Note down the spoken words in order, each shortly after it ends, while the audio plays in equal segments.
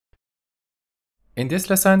In this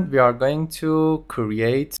lesson, we are going to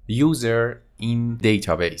create user in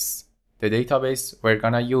database. The database we're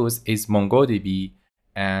gonna use is MongoDB,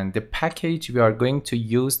 and the package we are going to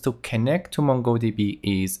use to connect to MongoDB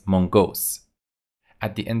is Mongoose.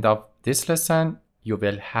 At the end of this lesson, you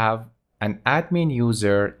will have an admin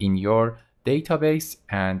user in your database,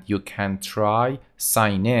 and you can try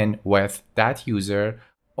sign in with that user,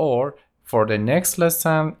 or for the next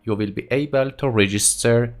lesson, you will be able to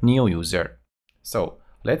register new user. So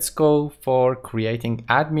let's go for creating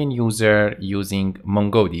admin user using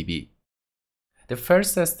MongoDB. The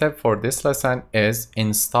first step for this lesson is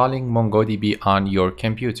installing MongoDB on your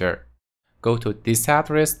computer. Go to this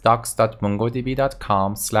address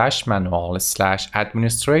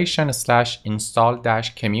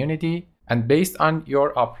docs.mongodb.com/manual/administration/install-community, and based on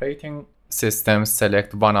your operating system,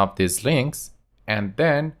 select one of these links, and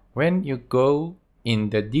then when you go in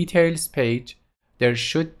the details page, there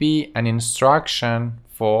should be an instruction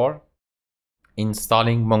for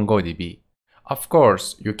installing MongoDB. Of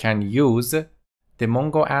course, you can use the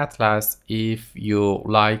Mongo Atlas if you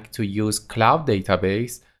like to use cloud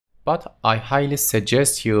database, but I highly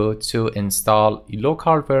suggest you to install a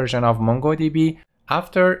local version of MongoDB.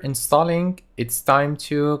 After installing, it's time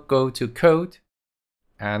to go to code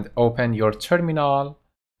and open your terminal.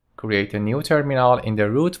 Create a new terminal in the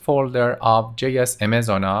root folder of JS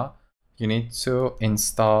Amazona. You need to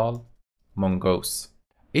install Mongoose.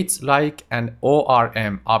 It's like an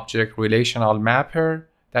ORM, object relational mapper,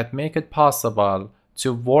 that make it possible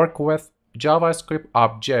to work with JavaScript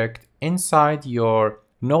object inside your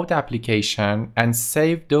Node application and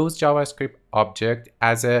save those JavaScript object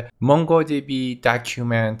as a MongoDB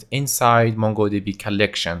document inside MongoDB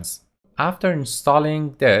collections. After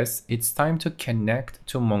installing this, it's time to connect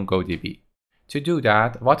to MongoDB. To do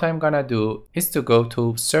that, what I'm gonna do is to go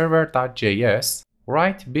to server.js.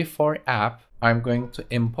 Right before app, I'm going to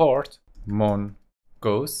import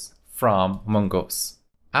Mongoose from Mongoose.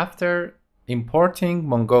 After importing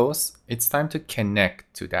Mongoose, it's time to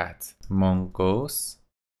connect to that.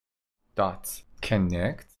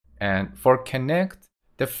 Mongoose.connect. And for connect,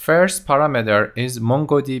 the first parameter is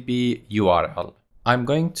MongoDB URL. I'm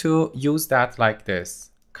going to use that like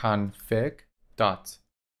this: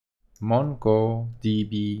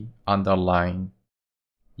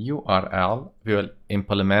 config.mongodb_URL. We will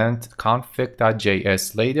implement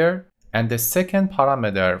config.js later. And the second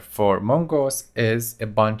parameter for Mongoose is a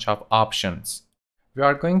bunch of options. We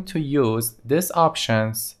are going to use these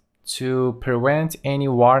options to prevent any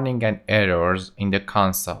warning and errors in the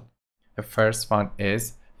console. The first one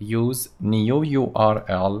is use new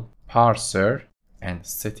URL parser and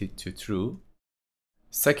set it to true.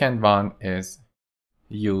 Second one is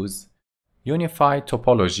use unified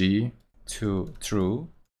topology to true.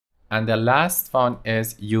 And the last one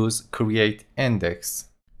is use create index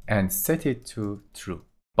and set it to true.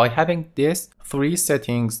 By having these three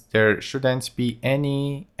settings, there shouldn't be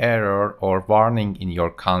any error or warning in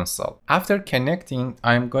your console. After connecting,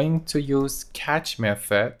 I'm going to use catch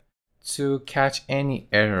method to catch any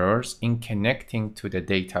errors in connecting to the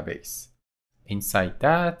database. Inside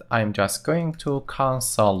that, I'm just going to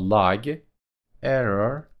console log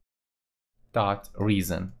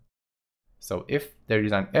error.reason. So if there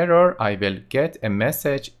is an error, I will get a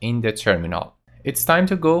message in the terminal. It's time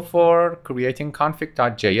to go for creating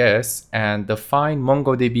config.js and define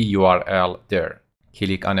MongoDB URL there.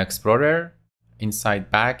 Click on Explorer. Inside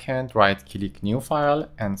backend, right-click new file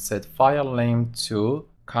and set file name to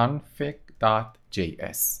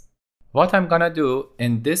config.js. What I'm gonna do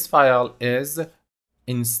in this file is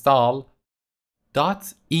install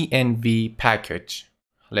 .env package.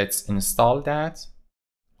 Let's install that.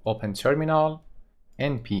 Open terminal,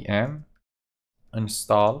 npm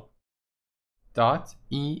install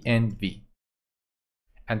 .env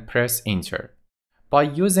and press enter. By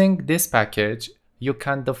using this package, you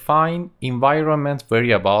can define environment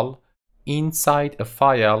variable inside a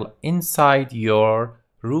file inside your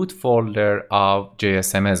root folder of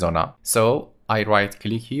JS Amazona. So I right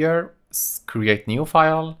click here, create new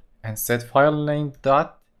file and set file name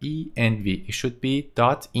 .env. It should be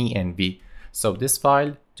 .env. So this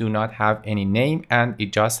file do not have any name and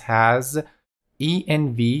it just has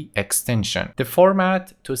env extension. The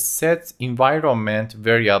format to set environment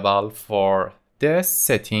variable for this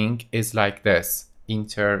setting is like this: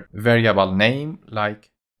 enter variable name like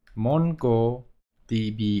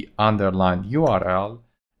MongoDB_URL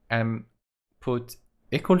and put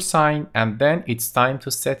equal sign, and then it's time to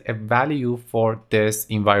set a value for this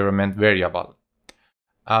environment variable.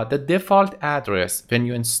 The default address when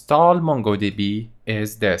you install MongoDB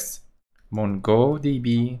is this: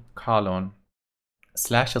 MongoDB://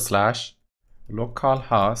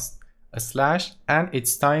 localhost / and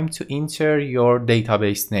it's time to enter your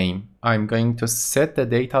database name. I'm going to set the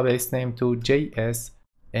database name to JS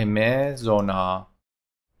MongoDB.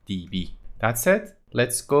 That's it.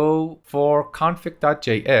 Let's go for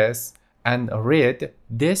conflict.js and read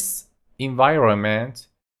this environment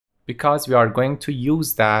because we are going to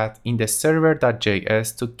use that in the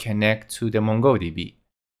server.js to connect to the MongoDB.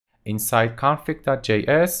 Inside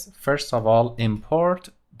conflict.js, first of all, import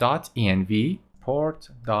 .env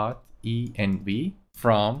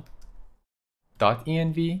from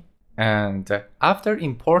 .env, and after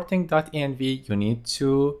importing .env, you need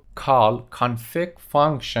to call config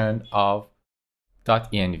function of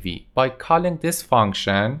 .env. By calling this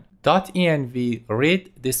function, .env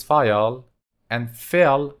read this file and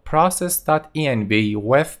fill process.env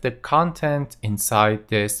with the content inside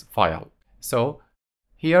this file. So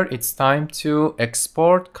here it's time to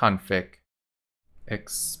export config.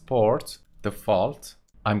 Export default.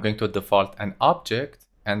 I'm going to default an object,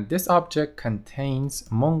 and this object contains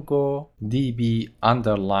MongoDB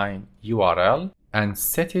underline URL, and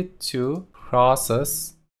set it to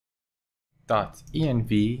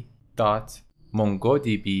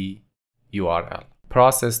process.env.mongodb URL.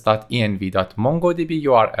 Process.env.mongodb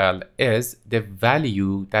URL is the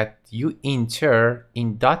value that you enter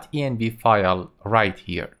in .env file right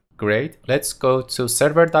here. Great. Let's go to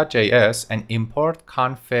server.js and import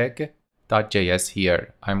config.js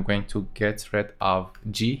here. I'm going to get rid of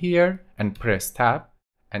G here and press tab,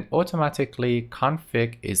 and automatically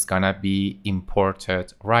config is gonna be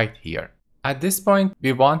imported right here. At this point,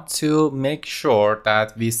 we want to make sure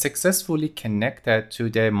that we successfully connected to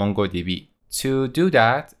the MongoDB. To do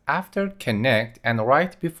that, after connect and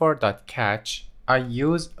right before .catch, I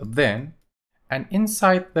use then, and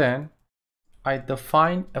inside then, I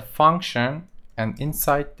define a function, and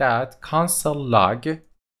inside that console log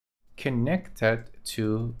connected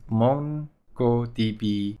to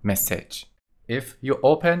MongoDB message. If you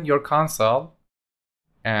open your console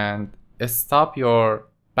and stop your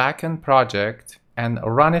backend project and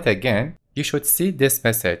run it again, you should see this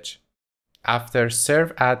message. After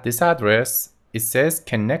serve at this address, it says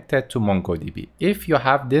connected to MongoDB. If you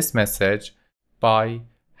have this message by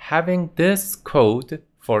having this code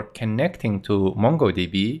for connecting to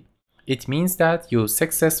MongoDB, it means that you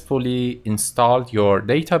successfully installed your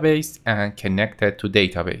database and connected to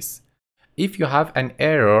database. If you have an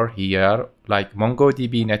error here, like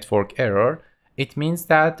MongoDB network error, it means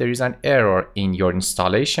that there is an error in your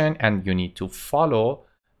installation and you need to follow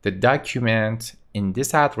the document in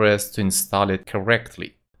this address to install it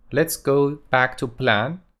correctly. Let's go back to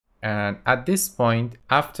plan, and at this point,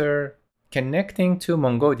 after connecting to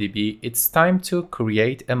MongoDB, it's time to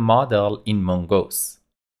create a model in Mongoose.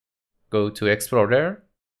 Go to Explorer,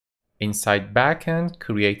 inside backend,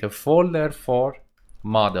 create a folder for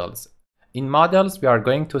models. In models, we are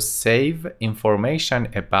going to save information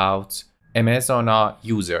about Amazon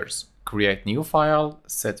users. Create new file,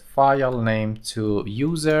 set file name to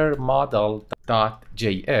user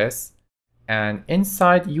model.js, and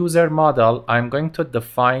inside user model, I'm going to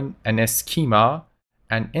define an schema,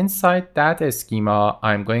 and inside that schema,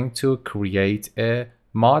 I'm going to create a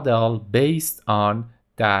model based on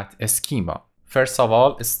that schema. First of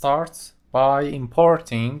all, start by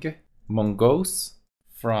importing Mongoose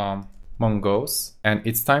from Mongoose, and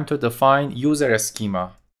it's time to define user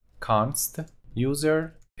schema. Const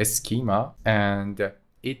user schema, and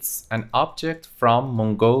it's an object from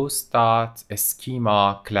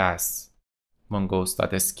mongoose.schema class.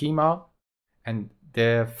 Mongoose.schema, and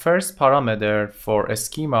the first parameter for a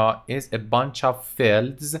schema is a bunch of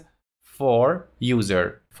fields for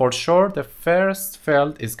user. For sure, the first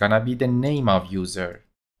field is gonna be the name of user,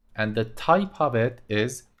 and the type of it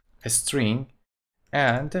is a string,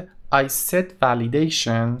 and I set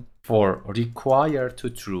validation for required to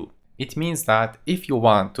true. It means that if you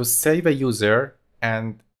want to save a user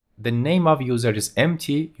and the name of user is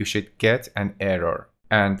empty, you should get an error,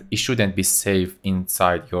 and it shouldn't be saved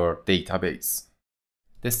inside your database.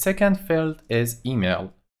 The second field is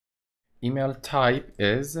email. Email type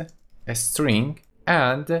is a string,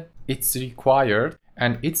 and it's required,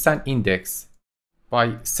 and it's an index.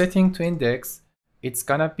 By setting to index, it's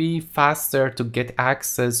gonna be faster to get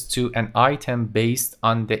access to an item based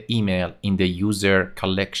on the email in the user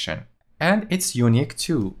collection. And it's unique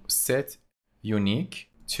too. Set unique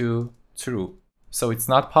to true. So it's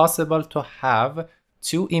not possible to have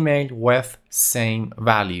two emails with same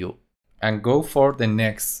value. And go for the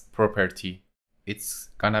next property. It's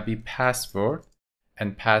gonna be password,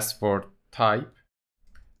 and password type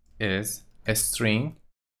is a string,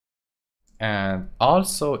 and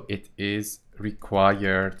also it is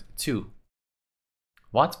required too.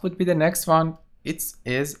 What would be the next one? It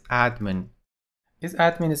is admin.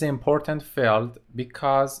 Admin is an important field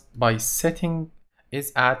because by setting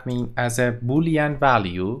admin as a Boolean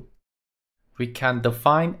value, we can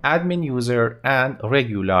define admin user and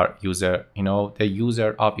regular user, the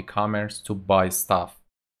user of e-commerce to buy stuff.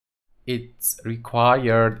 It's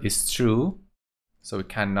required is true, so it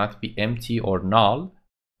cannot be empty or null.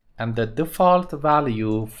 And the default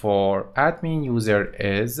value for admin user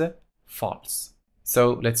is false.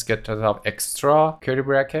 So let's get rid of extra curly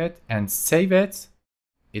bracket and save it.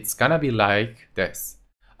 It's gonna be like this.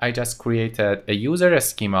 I just created a user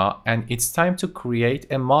schema and it's time to create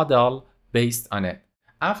a model based on it.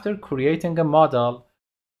 After creating a model,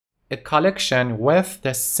 a collection with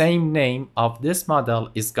the same name of this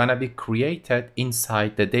model is gonna be created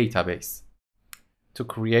inside the database. To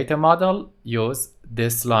create a model, use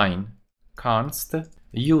this line, const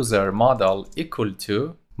user model equal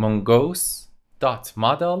to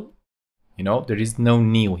mongoose.model. There is no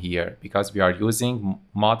new here because we are using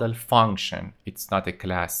model function. It's not a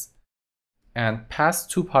class. And pass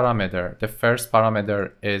two parameters. The first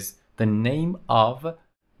parameter is the name of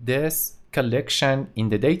this collection in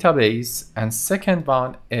the database, and second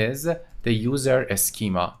one is the user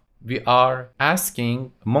schema. We are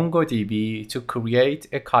asking MongoDB to create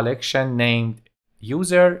a collection named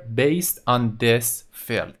user based on this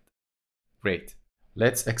field. Great.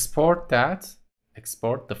 Let's export that.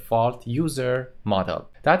 Export default user model.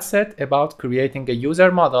 That's it about creating a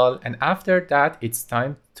user model, and after that it's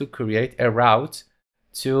time to create a route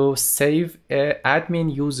to save an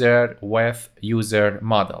admin user with user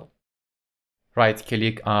model. Right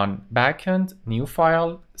click on backend, new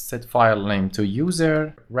file, set file name to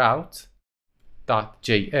user route.js,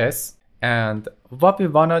 and what we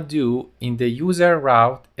wanna do in the user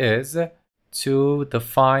route is to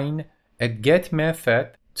define a get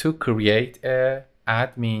method to create a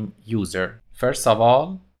admin user. First of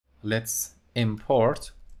all, let's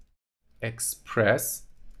import express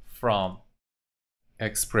from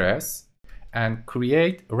express and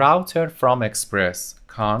create router from express.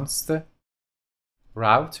 Const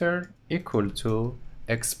router equal to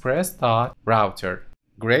express.router.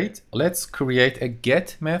 Great. Let's create a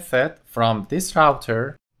get method from this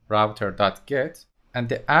router, router.get, and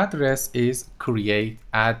the address is create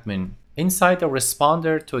admin. Inside the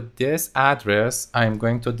responder to this address, I'm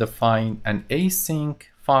going to define an async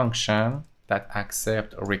function that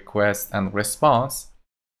accepts request and response.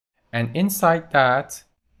 And inside that,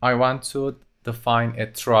 I want to define a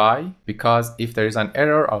try, because if there is an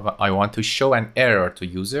error, I want to show an error to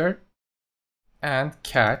user, and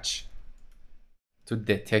catch to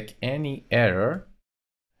detect any error.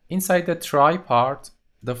 Inside the try part,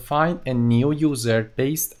 define a new user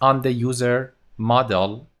based on the user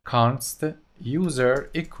model. Const user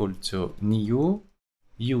equal to new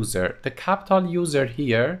user. The capital user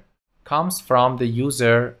here comes from the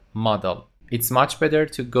user model. It's much better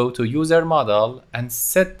to go to user model and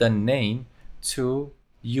set the name to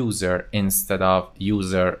user instead of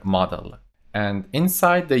user model. And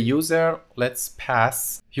inside the user, let's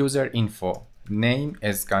pass user info. Name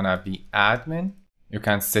is gonna be admin. You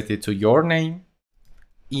can set it to your name.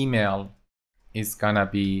 Email is gonna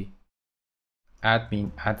be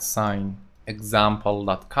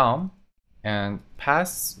admin@example.com, and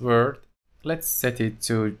password, let's set it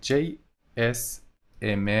to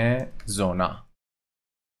JSMZona.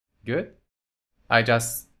 Good. I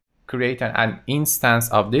just created an instance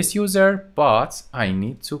of this user, but I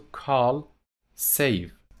need to call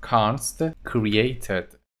save. Const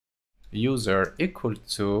created user equal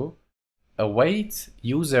to await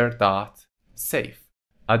user.save.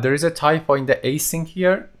 There is a typo in the async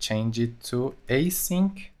here. Change it to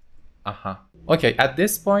async. Okay, at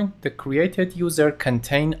this point, the created user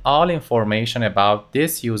contains all information about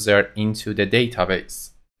this user into the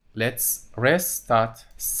database. Let's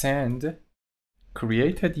res.send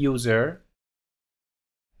created user,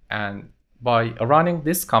 and by running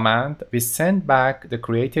this command, we send back the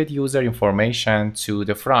created user information to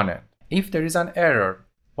the front end. If there is an error,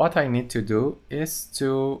 what I need to do is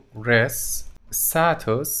to res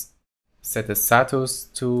status, set the status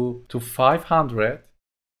to 500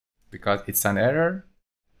 because it's an error,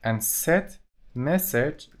 and set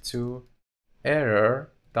message to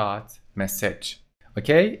error.message.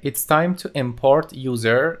 Okay, it's time to import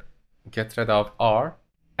user, get rid of R,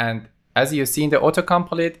 and as you see in the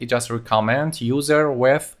autocomplete, it just recommends user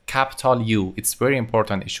with capital U. It's very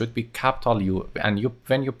important, it should be capital U, and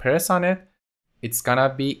when you press on it, it's gonna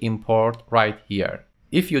be import right here.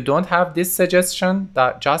 If you don't have this suggestion,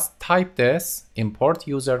 just type this, import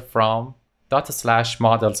user from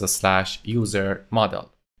 /models/user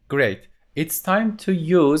model. Great. It's time to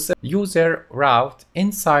use user route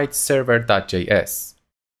inside server.js.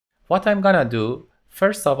 What I'm gonna do,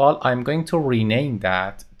 first of all, I'm going to rename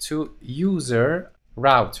that to user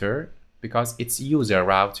router because it's user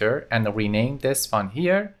router, and rename this one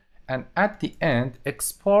here, and at the end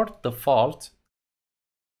export default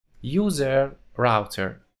user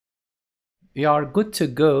router. We are good to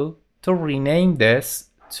go to rename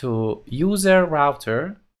this to user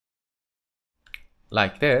router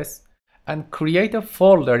like this, and create a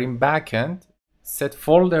folder in backend, set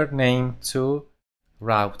folder name to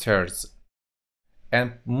routers,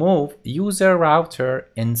 and move user router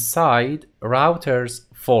inside routers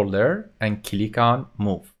folder and click on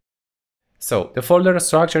move. So the folder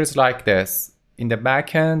structure is like this. In the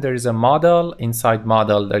backend there is a model, inside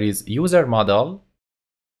model there is user model,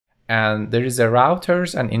 and there is a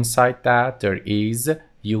routers, and inside that there is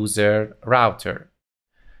user router.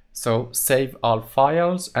 So save all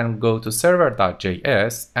files and go to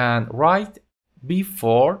server.js, and right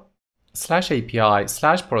before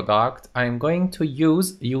 /API/product, I'm going to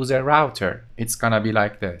use user router. It's gonna be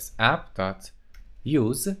like this,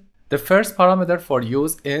 app.use. The first parameter for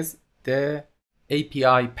use is the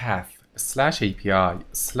API path,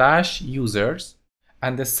 /API/users,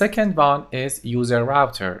 and the second one is user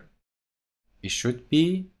router. It should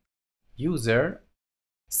be user.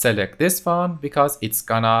 Select this one because it's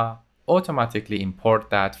gonna automatically import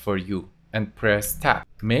that for you, and press tab.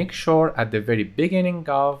 Make sure at the very beginning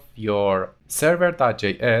of your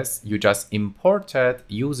server.js you just imported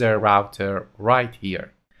user router right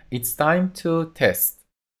here. It's time to test.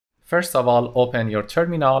 First of all, open your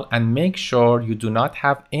terminal and make sure you do not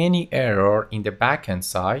have any error in the backend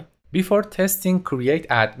side. Before testing create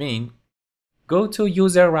admin, go to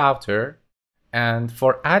user router, and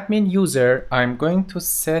for admin user, I'm going to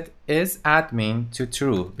set isAdmin to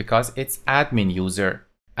true because it's admin user.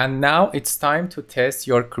 And now it's time to test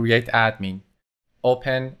your create admin.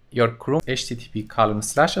 Open your Chrome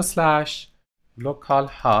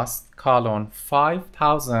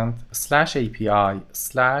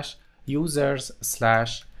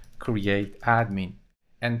admin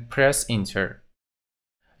and press enter.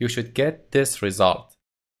 You should get this result.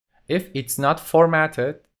 If it's not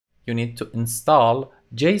formatted, you need to install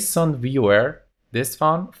JSON viewer, this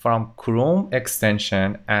one from Chrome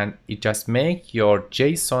extension, and it just make your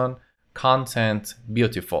JSON content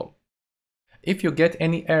beautiful. If you get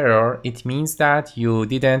any error, it means that you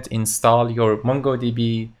didn't install your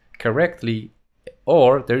MongoDB correctly,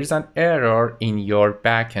 or there is an error in your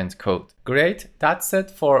backend code. Great, that's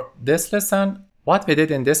it for this lesson. What we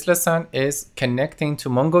did in this lesson is connecting to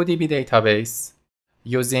MongoDB database,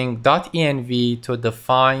 using .env to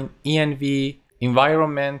define env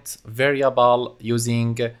environment variable,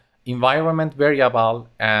 using environment variable,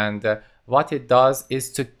 and what it does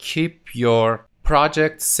is to keep your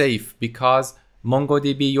project safe, because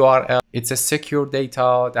MongoDB URL, it's a secure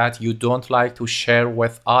data that you don't like to share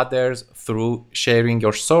with others through sharing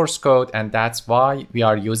your source code, and that's why we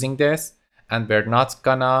are using this, and we're not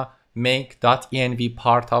gonna make .env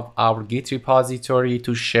part of our Git repository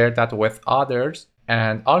to share that with others.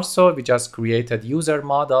 And also we just created user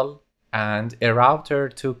model and a router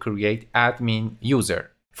to create admin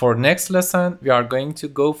user. For next lesson, we are going to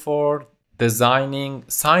go for designing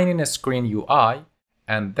sign-in screen UI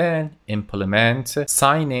and then implement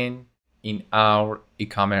sign-in in our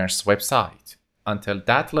e-commerce website. Until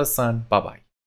that lesson, bye-bye.